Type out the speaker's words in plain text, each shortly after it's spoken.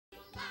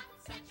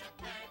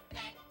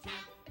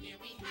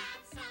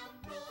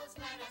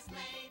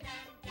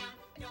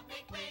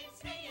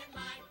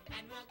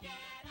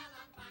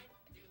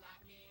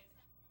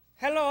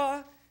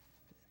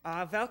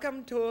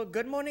Welcome to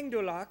Good Morning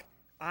Duloc.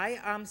 I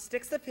am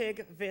Sticks the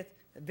Pig with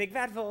Big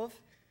Bad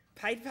Wolf,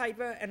 Pied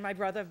Piper, and my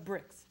brother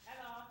Bricks.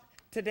 Hello.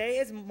 Today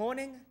is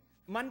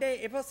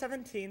Monday, April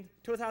 17th,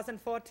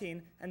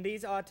 2014, and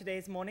these are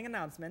today's morning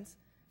announcements.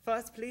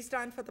 First, please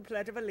stand for the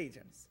Pledge of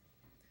Allegiance.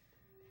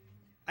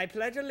 I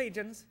pledge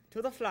allegiance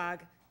to the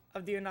flag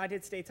of the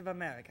United States of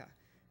America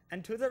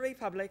and to the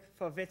republic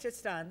for which it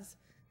stands,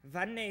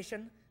 one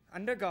nation,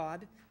 under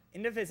God,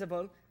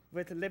 indivisible,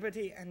 with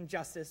liberty and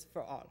justice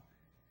for all.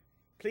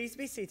 Please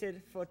be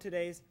seated for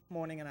today's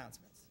morning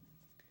announcements.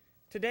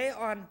 Today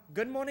on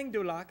Good Morning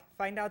Duloc,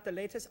 find out the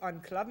latest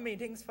on club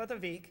meetings for the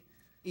week,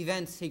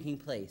 events taking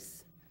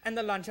place, and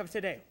the lunch of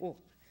today. Ooh.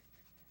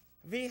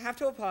 We have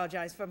to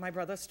apologize for my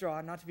brother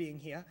Straw not being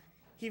here.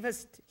 He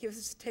was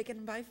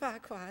taken by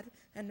Farquaad,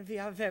 and we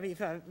are very,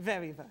 very,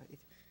 very worried.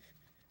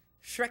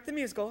 Shrek the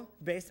Musical,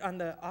 based on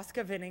the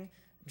Oscar-winning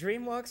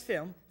DreamWorks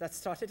film that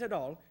started it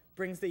all,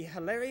 brings the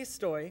hilarious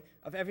story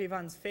of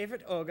everyone's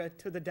favorite ogre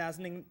to the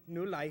dazzling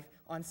new life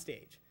on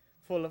stage,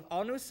 full of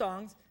all new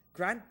songs,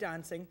 grand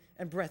dancing,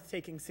 and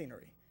breathtaking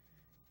scenery.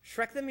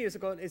 Shrek the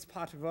Musical is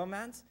part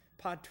romance,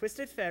 part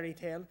twisted fairy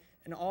tale,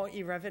 and all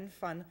irreverent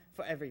fun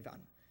for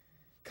everyone.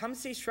 Come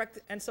see Shrek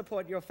and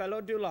support your fellow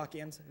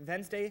Dulocians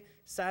Wednesday,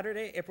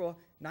 Saturday, April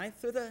 9th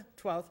through the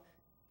 12th,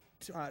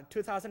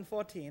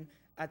 2014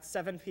 at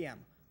 7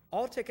 p.m.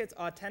 All tickets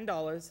are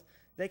 $10.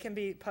 They can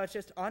be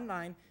purchased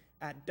online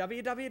at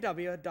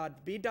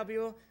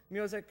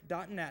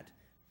www.bwmusic.net.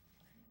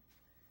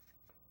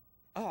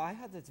 Oh, I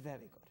heard that's very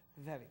good,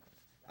 very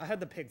good. I heard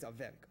the pigs are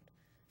very good.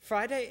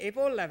 Friday,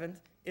 April 11th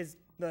is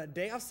the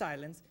Day of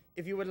Silence.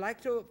 If you would like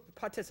to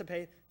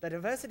participate, the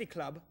Diversity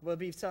Club will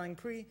be selling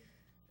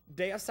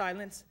Day of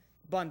Silence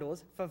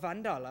bundles for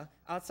 $1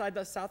 outside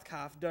the South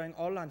Calf during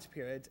all lunch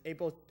periods,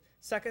 April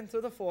 2nd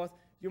through the 4th.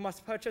 You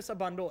must purchase a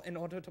bundle in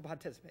order to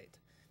participate.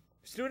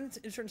 Students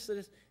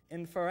interested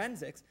in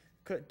forensics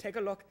could take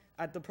a look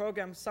at the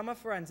program Summer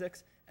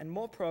Forensics and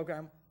More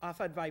program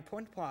offered by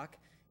Point Park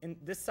in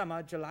this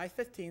summer, July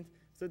 15th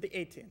through the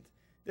 18th.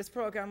 This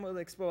program will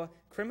explore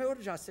criminal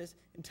justice,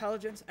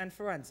 intelligence, and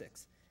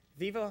forensics.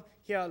 We will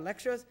hear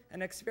lectures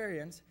and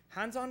experience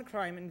hands-on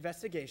crime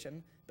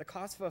investigation. The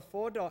cost for a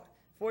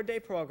four-day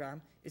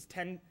program is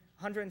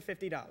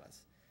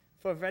 $150.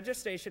 For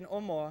registration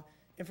or more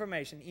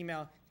information,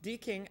 email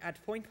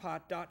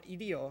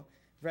dking@pointpark.edu.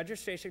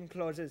 Registration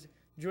closes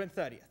June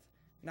 30th.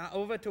 Now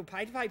over to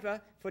Pied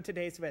Piper for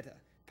today's weather.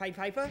 Pied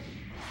Piper?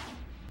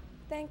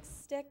 Thanks,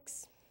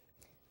 Sticks.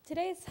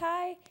 Today's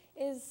high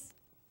is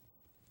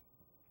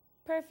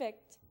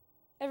perfect.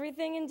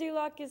 Everything in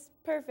Duloc is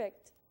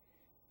perfect.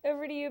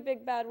 Over to you,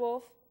 Big Bad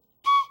Wolf.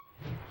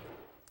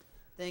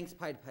 Thanks,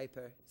 Pied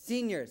Piper.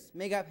 Seniors,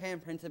 makeup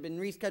handprints have been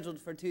rescheduled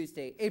for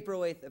Tuesday,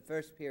 April 8th at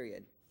first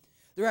period.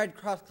 The Red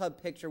Cross Club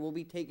picture will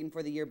be taken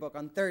for the yearbook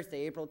on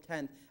Thursday, April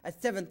 10th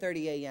at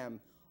 7:30 a.m.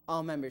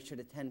 All members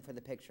should attend for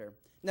the picture.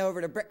 Now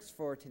over to Bricks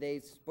for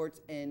today's sports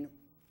in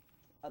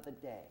of the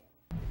day.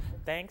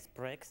 Thanks,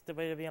 Bricks. There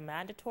will be a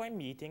mandatory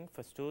meeting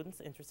for students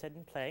interested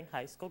in playing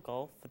high school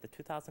golf for the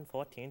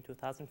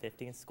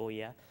 2014-2015 school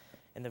year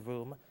in the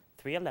room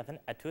 311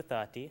 at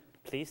 2:30.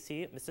 Please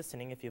see Mr.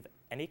 Sinning if you have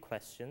any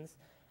questions.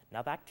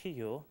 Now back to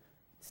you,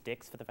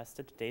 Sticks, for the rest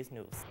of today's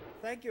news.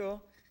 Thank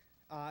you.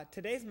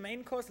 Today's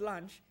main course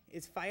lunch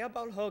is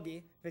Fireball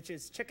Hoagie, which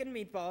is chicken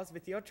meatballs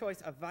with your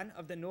choice of one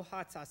of the new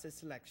hot sauces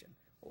selection.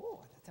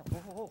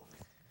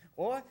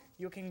 Or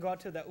you can go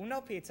to the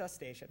Uno Pizza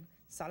station,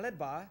 salad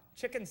bar,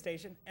 chicken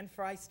station, and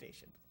fry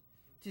station.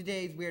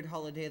 Today's weird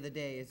holiday of the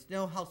day is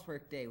no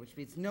housework day, which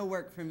means no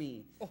work for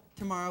me.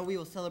 Tomorrow we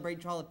will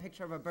celebrate Draw a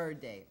Picture of a Bird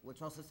Day,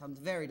 which also sounds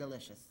very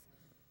delicious.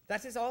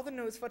 That is all the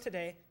news for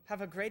today. Have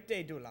a great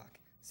day,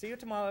 Duloc. See you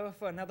tomorrow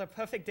for another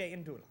perfect day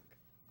in Duloc.